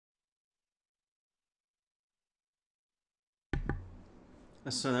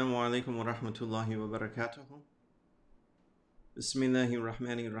Assalamu alaikum wa rahmatullahi wa barakatuhu. Bismillahir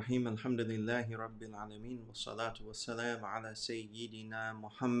Rahmanir Rahim. Alhamdulillahi Rabbil Alameen. Wa salatu wa salam ala Sayyidina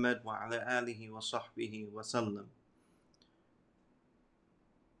Muhammad wa ala alihi wa sahbihi wa sallam.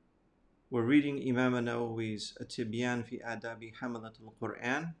 We're reading Imam al-Nawawi's Tibyan fi Adabi Hamalat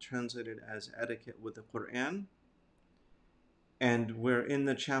al-Quran, translated as Etiquette with the Quran. And we're in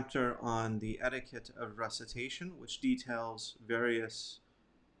the chapter on the etiquette of recitation, which details various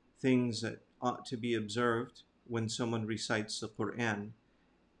things that ought to be observed when someone recites the Quran.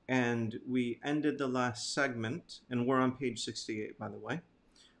 And we ended the last segment, and we're on page 68, by the way.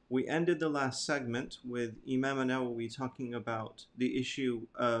 We ended the last segment with Imam al-Nawawi talking about the issue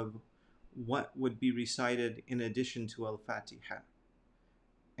of what would be recited in addition to al-Fatiha.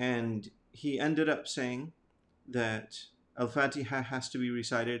 And he ended up saying that al-Fatiha has to be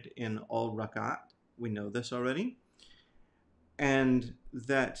recited in all rak'at. We know this already. And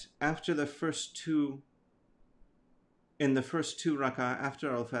that after the first two rak'ah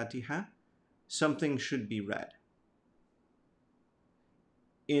after al-Fatiha, something should be read.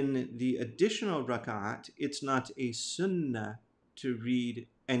 In the additional rak'at, it's not a sunnah to read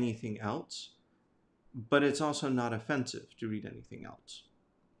anything else, but it's also not offensive to read anything else.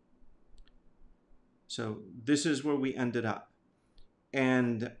 So this is where we ended up.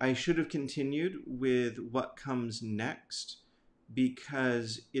 And I should have continued with what comes next,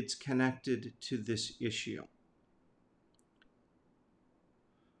 because it's connected to this issue.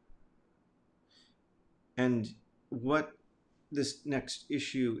 And what this next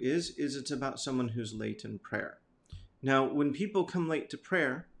issue is it's about someone who's late in prayer. Now, when people come late to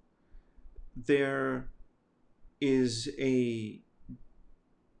prayer, there is a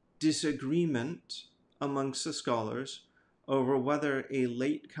disagreement amongst the scholars over whether a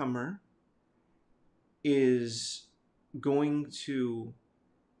latecomer is going to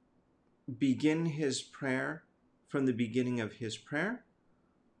begin his prayer from the beginning of his prayer,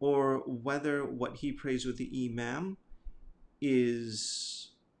 or whether what he prays with the Imam is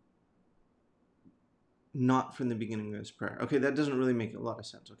not from the beginning of his prayer. Okay, that doesn't really make a lot of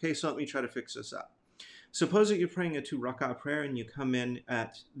sense. Okay, so let me try to fix this up. Suppose that you're praying a 2-rak'ah prayer and you come in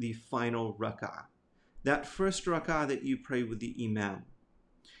at the final rak'ah. That first rak'ah that you pray with the Imam,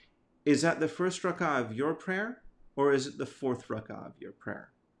 is that the first rak'ah of your prayer, or is it the 4th rak'ah of your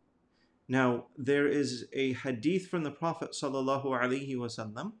prayer? Now, there is a hadith from the Prophet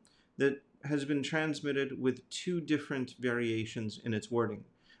ﷺ that has been transmitted with 2 different variations in its wording.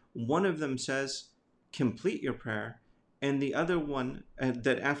 One of them says, complete your prayer, and the other one,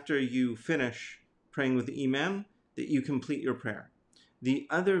 that after you finish praying with the Imam, that you complete your prayer. The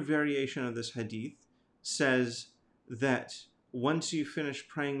other variation of this hadith says that once you finish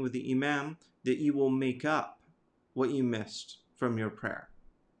praying with the Imam, that you will make up what you missed from your prayer.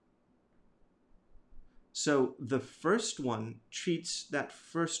 So the first one treats that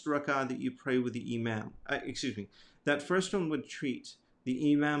first rak'ah that you pray with the Imam, that first one would treat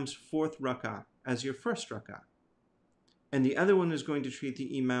the Imam's 4th rak'ah as your first rak'ah. And the other one is going to treat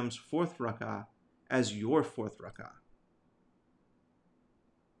the Imam's 4th rak'ah as your 4th rak'ah.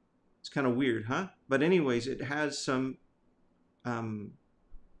 It's kind of weird, huh? But anyways, it has some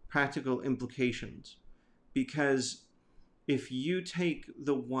practical implications, because if you take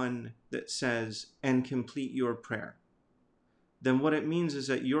the one that says, and complete your prayer, then what it means is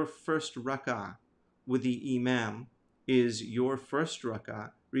that your first rak'ah with the Imam is your first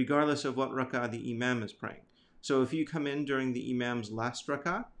rak'ah, regardless of what rak'ah the Imam is praying. So if you come in during the Imam's last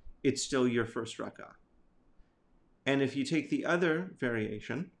rak'ah, it's still your first rak'ah. And if you take the other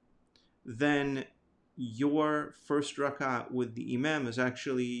variation, then your first rak'ah with the Imam is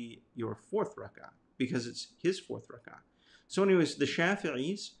actually your 4th rak'ah, because it's his 4th rak'ah. So anyways, the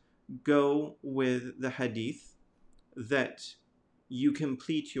Shafi'is go with the hadith that you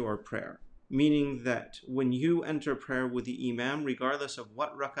complete your prayer, meaning that when you enter prayer with the Imam, regardless of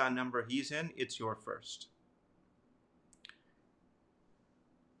what rak'ah number he's in, it's your first.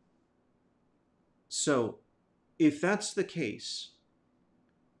 So if that's the case,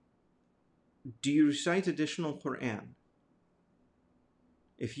 do you recite additional Quran?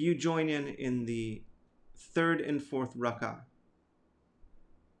 If you join in the 3rd and 4th rak'ah,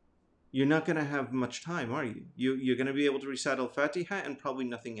 you're not going to have much time, are you? You're going to be able to recite al-Fatiha and probably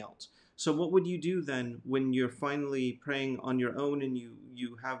nothing else. So what would you do then when you're finally praying on your own and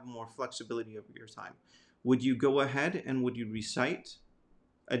you have more flexibility over your time? Would you go ahead and would you recite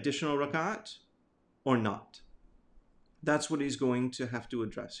additional rak'at or not? That's what he's going to have to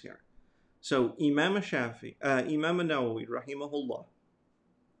address here. So Imam al-Nawawi, rahimahullah,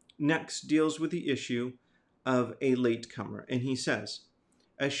 next deals with the issue of a latecomer. And he says,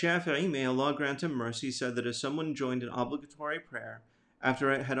 Ash-Shafi'i, may Allah grant him mercy, said that if someone joined an obligatory prayer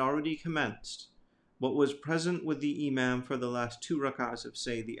after it had already commenced, but was present with the Imam for the last 2 rak'ahs of,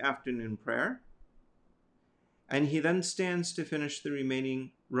 say, the afternoon prayer, and he then stands to finish the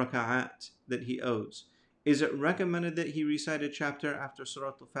remaining raka'at that he owes, is it recommended that he recite a chapter after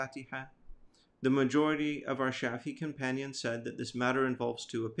Surah Al-Fatiha? The majority of our Shafi companions said that this matter involves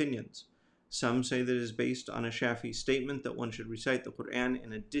 2 opinions. Some say that it is based on a Shafi statement that one should recite the Quran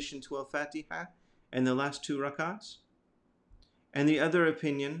in addition to Al-Fatiha in the last 2 rak'ahs. And the other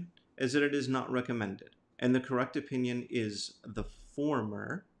opinion is that it is not recommended. And the correct opinion is the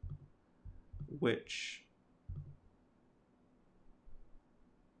former, which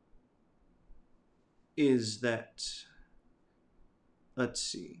is that,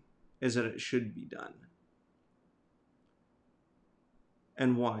 is that it should be done.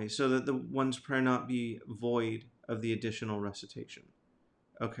 And why? So that the one's prayer not be void of the additional recitation.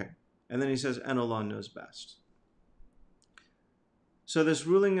 Okay. And then he says, and Allah knows best. So this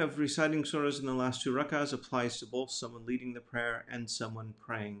ruling of reciting surahs in the last 2 rak'ahs applies to both someone leading the prayer and someone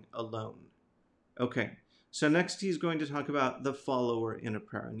praying alone. Okay. So next he's going to talk about the follower in a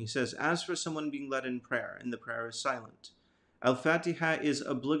prayer. And he says, as for someone being led in prayer, and the prayer is silent, Al-Fatiha is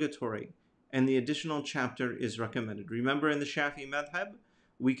obligatory, and the additional chapter is recommended. Remember, in the Shafi madhab,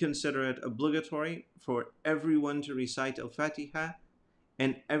 we consider it obligatory for everyone to recite Al-Fatiha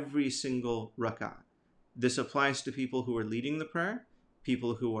in every single rak'ah. This applies to people who are leading the prayer,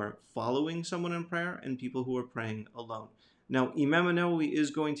 people who are following someone in prayer, and people who are praying alone. Now, Imam al-Nawawi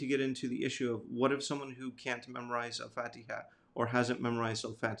is going to get into the issue of what if someone who can't memorize Al-Fatiha or hasn't memorized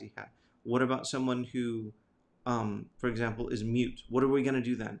Al-Fatiha? What about someone who, for example, is mute? What are we going to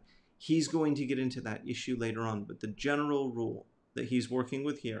do then? He's going to get into that issue later on, but the general rule that he's working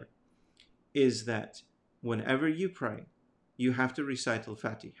with here is that whenever you pray, you have to recite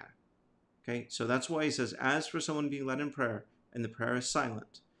Al-Fatiha. Okay, so that's why he says, as for someone being led in prayer, and the prayer is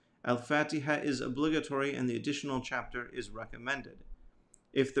silent, Al-Fatiha is obligatory and the additional chapter is recommended.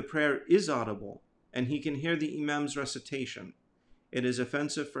 If the prayer is audible and he can hear the Imam's recitation, it is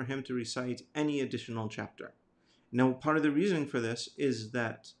offensive for him to recite any additional chapter. Now, part of the reasoning for this is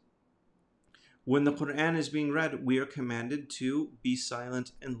that when the Quran is being read, we are commanded to be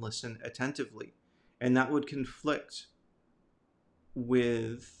silent and listen attentively. And that would conflict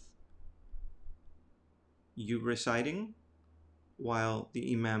with you reciting while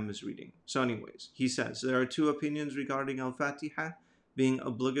the Imam is reading. So anyways, he says, there are 2 opinions regarding Al-Fatiha being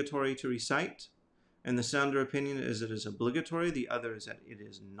obligatory to recite. And the sounder opinion is it is obligatory. The other is that it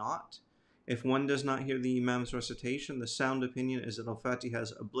is not. If one does not hear the Imam's recitation, the sound opinion is that Al-Fatiha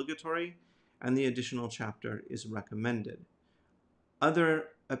is obligatory and the additional chapter is recommended. Other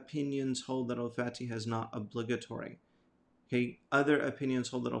opinions hold that Al-Fatiha is not obligatory. Okay, other opinions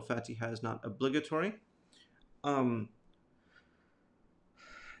hold that Al-Fatiha is not obligatory.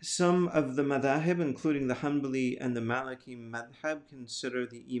 Some of the madhahib, including the Hanbali and the Maliki madhab, consider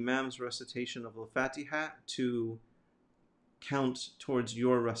the Imam's recitation of Al-Fatiha to count towards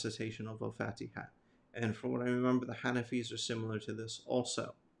your recitation of Al-Fatiha. And from what I remember, the Hanafis are similar to this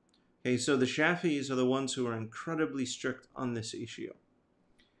also. Okay, so the Shafis are the ones who are incredibly strict on this issue.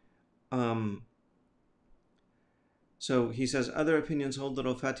 So he says, other opinions hold that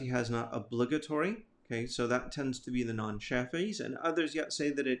Al-Fatiha is not obligatory. Okay, so that tends to be the non-Shafi'is, and others yet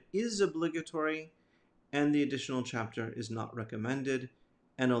say that it is obligatory and the additional chapter is not recommended,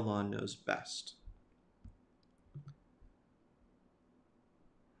 and Allah knows best.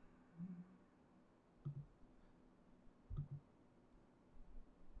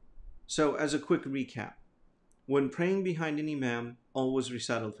 So as a quick recap, when praying behind an Imam, always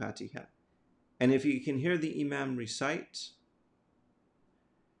recite Al-Fatiha. And if you can hear the Imam recite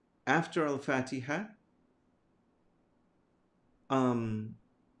after Al-Fatiha,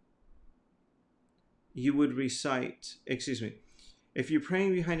 you would recite, if you're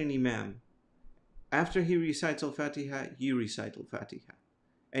praying behind an Imam, after he recites Al-Fatiha, you recite Al-Fatiha.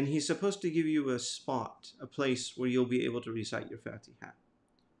 And he's supposed to give you a spot, a place where you'll be able to recite your Fatiha.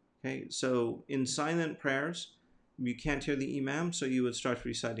 Okay, so in silent prayers, you can't hear the Imam, so you would start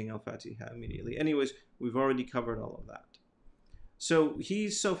reciting Al-Fatiha immediately. Anyways, we've already covered all of that. So he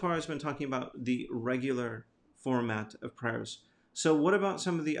so far has been talking about the regular format of prayers. So what about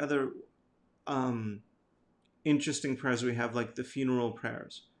some of the other interesting prayers we have, like the funeral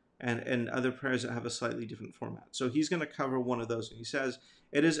prayers and other prayers that have a slightly different format? So he's going to cover one of those. And he says,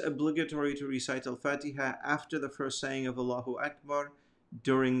 it is obligatory to recite Al-Fatiha after the first saying of Allahu Akbar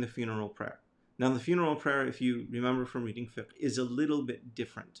during the funeral prayer. Now the funeral prayer, if you remember from reading fiqh, is a little bit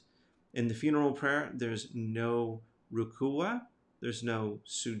different. In the funeral prayer, there's no ruku'ah there's no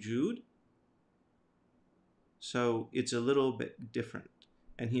sujood. So it's a little bit different.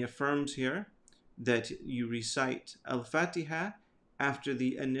 And he affirms here that you recite Al-Fatiha after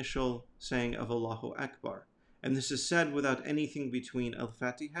the initial saying of Allahu Akbar. And this is said without anything between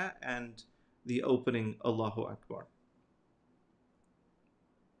Al-Fatiha and the opening Allahu Akbar.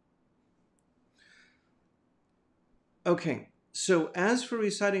 Okay, so as for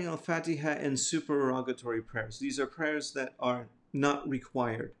reciting Al-Fatiha and supererogatory prayers, these are prayers that are not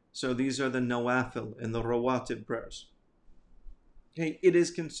required. So these are the nawafil and the rawatib prayers. Okay, it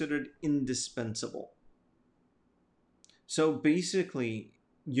is considered indispensable. So basically,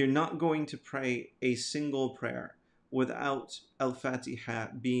 you're not going to pray a single prayer without Al-Fatiha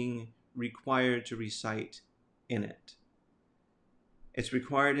being required to recite in it. It's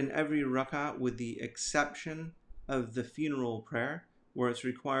required in every rak'ah with the exception of the funeral prayer, where it's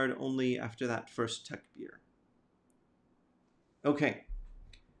required only after that first takbir. Okay,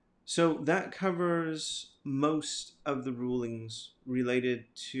 so that covers most of the rulings related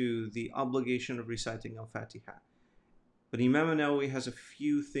to the obligation of reciting Al-Fatiha. But Imam al-Nawawi has a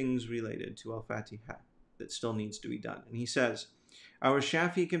few things related to Al-Fatiha that still needs to be done. And he says, our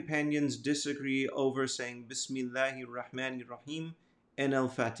Shafi companions disagree over saying Bismillahir Rahmanir Rahim in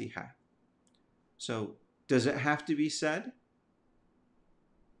Al-Fatiha. So, does it have to be said?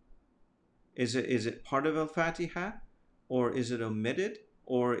 Is it part of Al-Fatiha? Or is it omitted?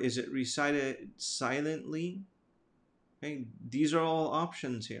 Or is it recited silently? Okay, these are all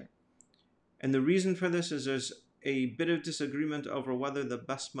options here. And the reason for this is there's a bit of disagreement over whether the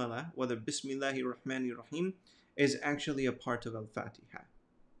basmala, whether Bismillahir Rahmanir Rahim, is actually a part of Al-Fatiha.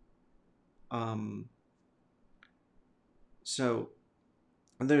 So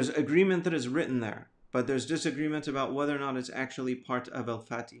there's agreement that is written there, but there's disagreement about whether or not it's actually part of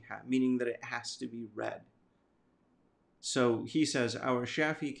Al-Fatiha, meaning that it has to be read. So he says, our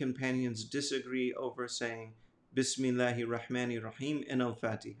Shafi companions disagree over saying Bismillahir Rahmanir Rahim in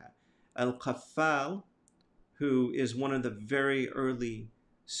Al-Fatiha. Al-Qaffal, who is one of the very early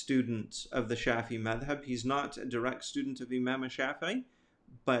students of the Shafi madhab, he's not a direct student of Imam Shafi,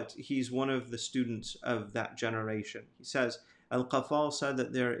 but he's one of the students of that generation. He says, Al-Qaffal said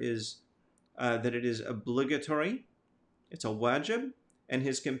that that it is obligatory, it's a wajib, and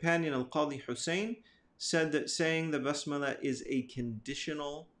his companion Al-Qadi Hussein said that saying the basmala is a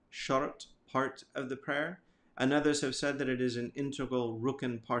conditional shart part of the prayer, and others have said that it is an integral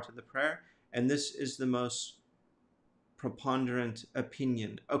rukn part of the prayer, and this is the most preponderant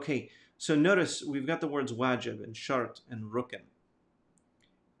opinion. Okay, so notice we've got the words wajib and shart and rukn,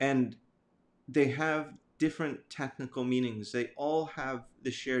 and they have different technical meanings. They all have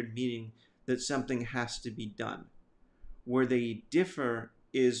the shared meaning that something has to be done. Where they differ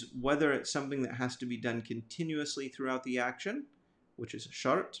is whether it's something that has to be done continuously throughout the action, which is a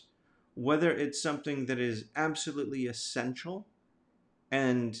shart, whether it's something that is absolutely essential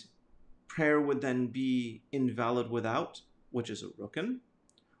and prayer would then be invalid without, which is a rukn,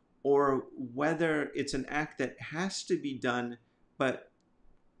 or whether it's an act that has to be done, but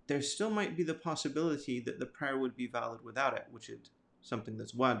there still might be the possibility that the prayer would be valid without it, which is something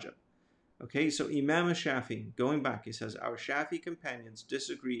that's wajib. Okay, so Imam Shafi, going back, he says, our Shafi companions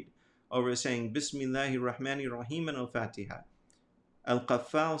disagreed over saying Bismillahir Rahmanir Rahim in Al-Fatiha.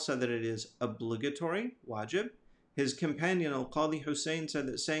 Al-Qaffal said that it is obligatory, wajib. His companion Al-Qadi Hussein said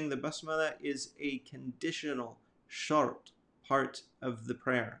that saying the Basmala is a conditional, shart part of the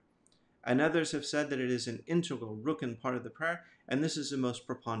prayer. And others have said that it is an integral, rukn part of the prayer, and this is the most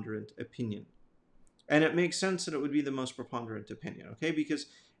preponderant opinion. And it makes sense that it would be the most preponderant opinion, okay? Because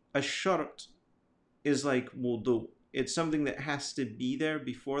a shart is like wudu. It's something that has to be there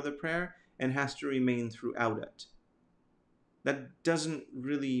before the prayer and has to remain throughout it. That doesn't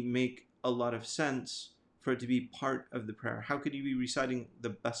really make a lot of sense for it to be part of the prayer. How could you be reciting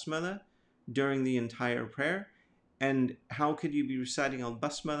the basmala during the entire prayer? And how could you be reciting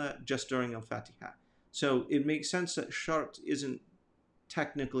al-basmala just during al-Fatiha? So it makes sense that shart isn't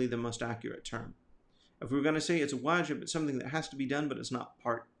technically the most accurate term. If we're going to say it's a wajib, it's something that has to be done, but it's not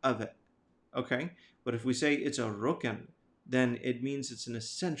part of it. Okay? But if we say it's a rukn, then it means it's an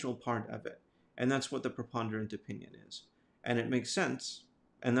essential part of it. And that's what the preponderant opinion is. And it makes sense.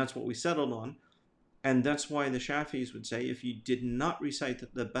 And that's what we settled on. And that's why the Shafis would say if you did not recite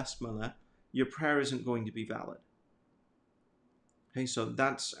the basmala, your prayer isn't going to be valid. Okay, so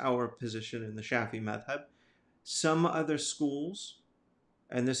that's our position in the Shafi madhab. Some other schools,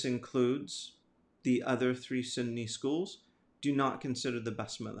 and this includes the other three Sunni schools, do not consider the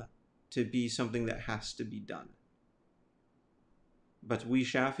basmala to be something that has to be done. But we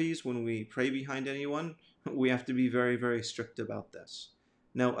Shafis, when we pray behind anyone, we have to be very, very strict about this.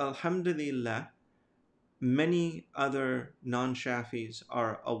 Now, alhamdulillah, many other non-Shafis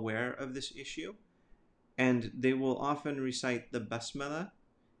are aware of this issue, and they will often recite the basmala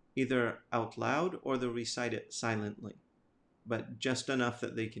either out loud or they'll recite it silently, but just enough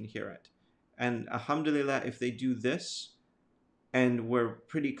that they can hear it. And alhamdulillah, if they do this, and we're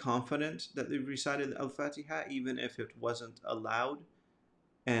pretty confident that they've recited al-Fatiha, even if it wasn't allowed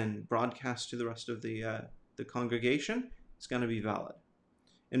and broadcast to the rest of the congregation, it's going to be valid.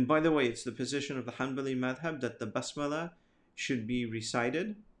 And by the way, it's the position of the Hanbali madhab that the basmala should be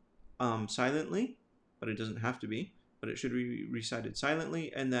recited silently, but it doesn't have to be, but it should be recited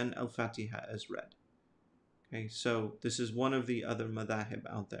silently, and then al-Fatiha is read. Okay, so this is one of the other madhahib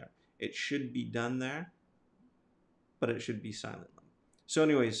out there. It should be done there, but it should be silently. So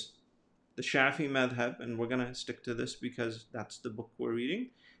anyways, the Shafi madhab, and we're going to stick to this because that's the book we're reading,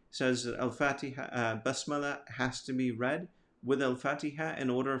 says that al-Fatiha, basmala has to be read with al-Fatiha in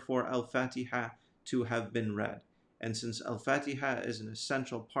order for al-Fatiha to have been read. And since al-Fatiha is an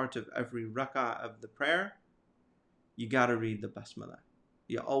essential part of every rak'ah of the prayer, you got to read the basmala.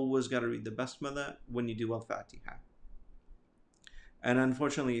 You always got to read the basmala when you do al-Fatiha. And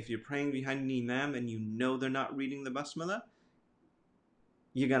unfortunately, if you're praying behind an imam and you know they're not reading the basmala,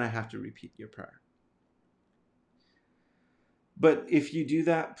 you're going to have to repeat your prayer. But if you do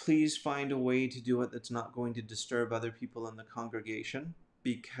that, please find a way to do it that's not going to disturb other people in the congregation,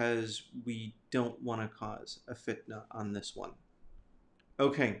 because we don't want to cause a fitna on this one.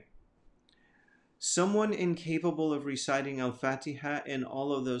 Okay. Someone incapable of reciting al-Fatiha in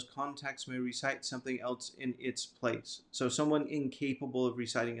all of those contexts may recite something else in its place. So someone incapable of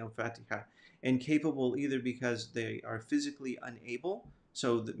reciting al-Fatiha, incapable either because they are physically unable,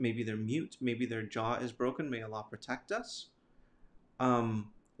 so that maybe they're mute, maybe their jaw is broken, may Allah protect us.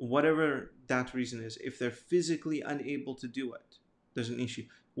 Whatever that reason is, if they're physically unable to do it, there's an issue.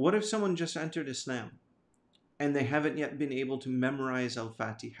 What if someone just entered Islam and they haven't yet been able to memorize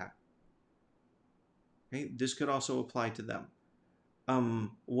al-Fatiha? Okay, this could also apply to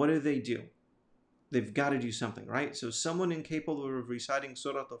them. What do? They've got to do something, right? So someone incapable of reciting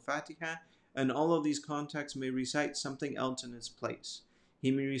Surah al-Fatiha and all of these contexts may recite something else in its place.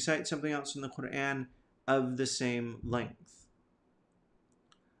 He may recite something else in the Quran of the same length.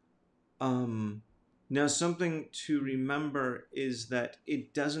 Now, something to remember is that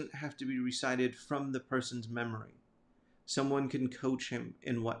it doesn't have to be recited from the person's memory. Someone can coach him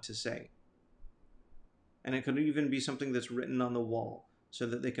in what to say. And it could even be something that's written on the wall so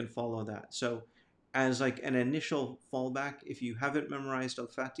that they can follow that. So as like an initial fallback, if you haven't memorized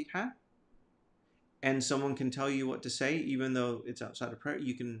al-Fatiha and someone can tell you what to say, even though it's outside of prayer,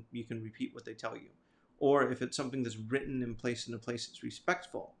 you can repeat what they tell you. Or if it's something that's written in a place that's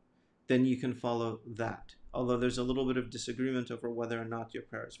respectful, then you can follow that. Although there's a little bit of disagreement over whether or not your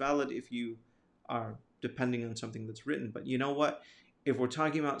prayer is valid if you are depending on something that's written. But you know what? If we're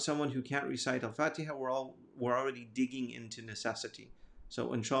talking about someone who can't recite al-Fatiha, we're already digging into necessity.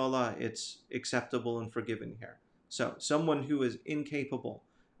 So inshallah, it's acceptable and forgiven here. So someone who is incapable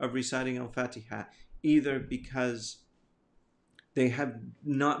of reciting al-Fatiha, either because they have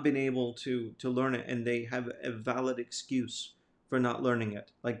not been able to learn it and they have a valid excuse for not learning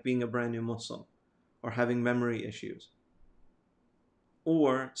it, like being a brand new Muslim or having memory issues,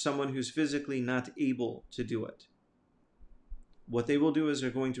 or someone who's physically not able to do it. What they will do is they're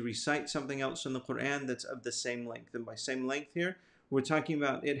going to recite something else in the Quran that's of the same length. And by same length here, we're talking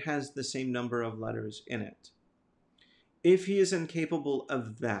about it has the same number of letters in it. If he is incapable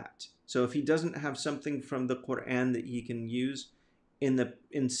of that, so if he doesn't have something from the Quran that he can use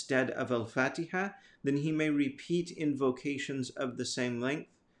instead of al-Fatiha, then he may repeat invocations of the same length,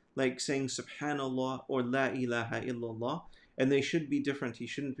 like saying Subhanallah or La ilaha illallah, and they should be different. He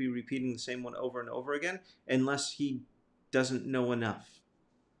shouldn't be repeating the same one over and over again unless he doesn't know enough.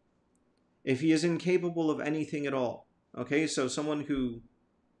 If he is incapable of anything at all, okay, so someone who,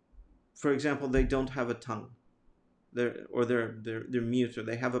 for example, they don't have a tongue, they're mute, or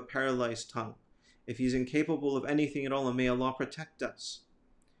they have a paralyzed tongue. If he's incapable of anything at all, and may Allah protect us,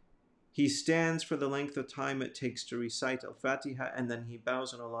 he stands for the length of time it takes to recite al-Fatiha, and then he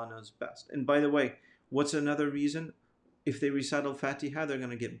bows, and Allah knows best. And by the way, what's another reason? If they recite al-Fatiha, they're going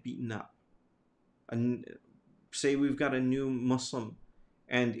to get beaten up. And say we've got a new Muslim,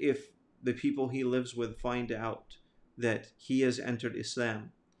 and if the people he lives with find out that he has entered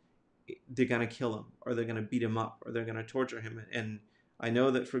Islam, they're going to kill him, or they're going to beat him up, or they're going to torture him. And I know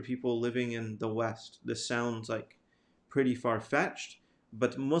that for people living in the West, this sounds like pretty far-fetched,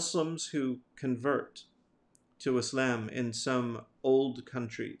 but Muslims who convert to Islam in some old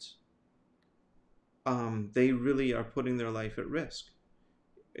countries, they really are putting their life at risk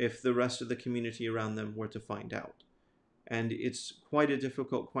if the rest of the community around them were to find out. And it's quite a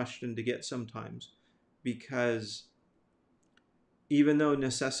difficult question to get sometimes, because even though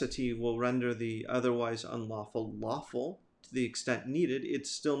necessity will render the otherwise unlawful lawful to the extent needed,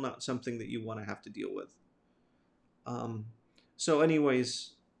 it's still not something that you want to have to deal with. So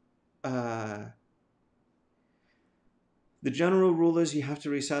anyways, the general rule is you have to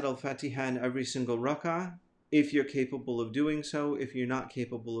recite al-Fatiha in every single rak'ah if you're capable of doing so. If you're not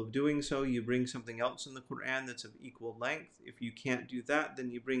capable of doing so, you bring something else in the Quran that's of equal length. If you can't do that, then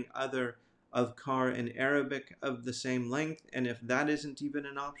you bring other adhkar in Arabic of the same length. And if that isn't even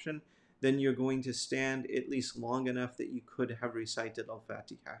an option, then you're going to stand at least long enough that you could have recited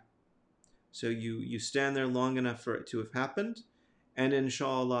al-Fatiha. So you stand there long enough for it to have happened, and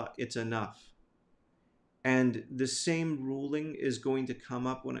inshallah it's enough. And the same ruling is going to come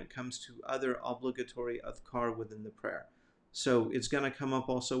up when it comes to other obligatory adhkar within the prayer. So it's going to come up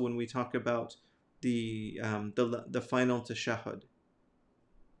also when we talk about the final tashahhud.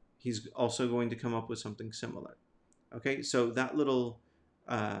 He's also going to come up with something similar. Okay, so that little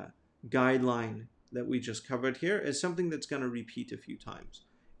guideline that we just covered here is something that's going to repeat a few times.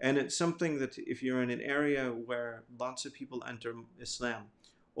 And it's something that if you're in an area where lots of people enter Islam,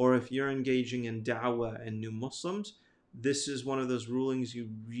 or if you're engaging in da'wah and new Muslims, this is one of those rulings you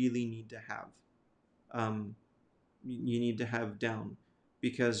really need to have. You need to have down,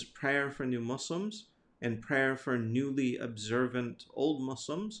 because prayer for new Muslims and prayer for newly observant old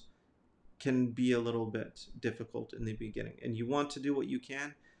Muslims can be a little bit difficult in the beginning. And you want to do what you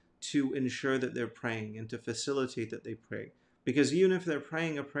can to ensure that they're praying and to facilitate that they pray. Because even if they're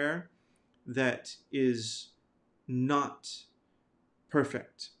praying a prayer that is not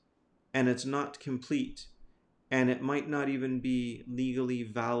perfect, and it's not complete, and it might not even be legally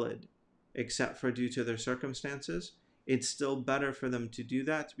valid except for due to their circumstances, it's still better for them to do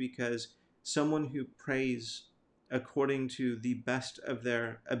that, because someone who prays according to the best of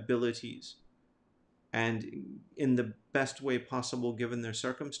their abilities and in the best way possible given their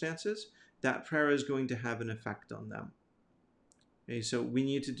circumstances, that prayer is going to have an effect on them. Okay, so we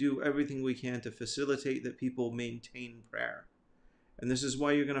need to do everything we can to facilitate that people maintain prayer. And this is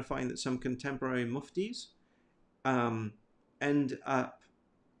why you're going to find that some contemporary muftis end up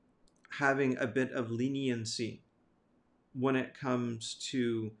having a bit of leniency when it comes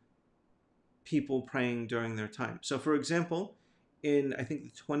to people praying during their time. So for example, in I think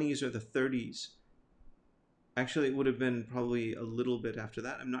the 20s or the 30s, actually it would have been probably a little bit after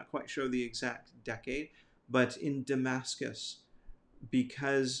that, I'm not quite sure the exact decade, but in Damascus,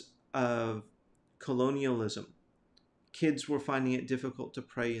 because of colonialism, kids were finding it difficult to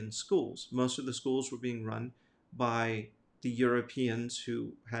pray in schools. Most of the schools were being run by the Europeans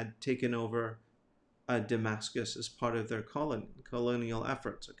who had taken over Damascus as part of their colonial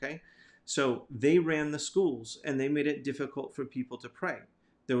efforts, okay? So they ran the schools and they made it difficult for people to pray.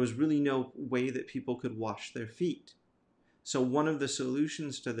 There was really no way that people could wash their feet. So one of the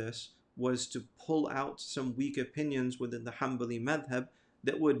solutions to this was to pull out some weak opinions within the Hanbali madhab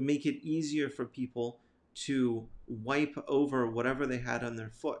that would make it easier for people to wipe over whatever they had on their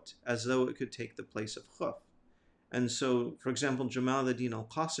foot as though it could take the place of khuf. And so, for example, Jamal ad-Din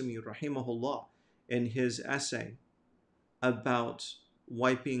al-Qasimi rahimahullah, in his essay about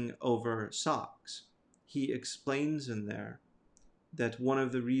wiping over socks, he explains in there that one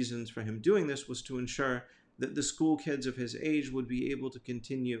of the reasons for him doing this was to ensure that the school kids of his age would be able to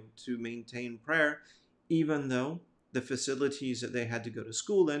continue to maintain prayer, even though the facilities that they had to go to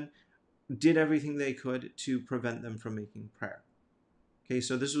school in did everything they could to prevent them from making prayer. Okay,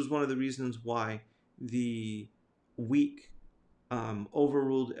 so this was one of the reasons why the weak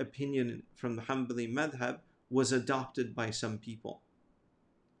overruled opinion from the Hanbali madhab was adopted by some people.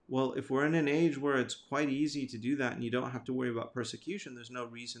 Well, if we're in an age where it's quite easy to do that and you don't have to worry about persecution, there's no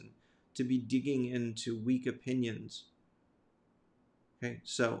reason to be digging into weak opinions. Okay,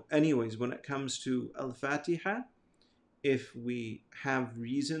 so anyways, when it comes to al-Fatiha, if we have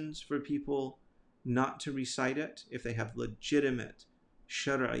reasons for people not to recite it, if they have legitimate,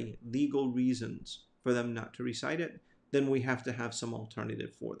 shari'i, legal reasons for them not to recite it, then we have to have some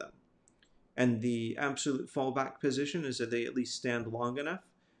alternative for them. And the absolute fallback position is that they at least stand long enough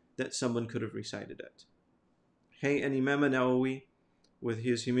that someone could have recited it. Okay, and Imam al-Nawawi, with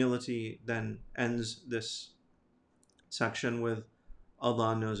his humility, then ends this section with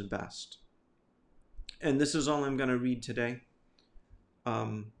Allah knows best. And this is all I'm going to read today.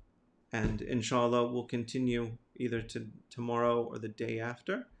 And inshallah, we'll continue either tomorrow or the day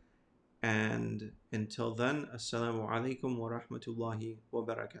after. And until then, Assalamu alaikum wa rahmatullahi wa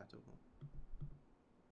barakatuh.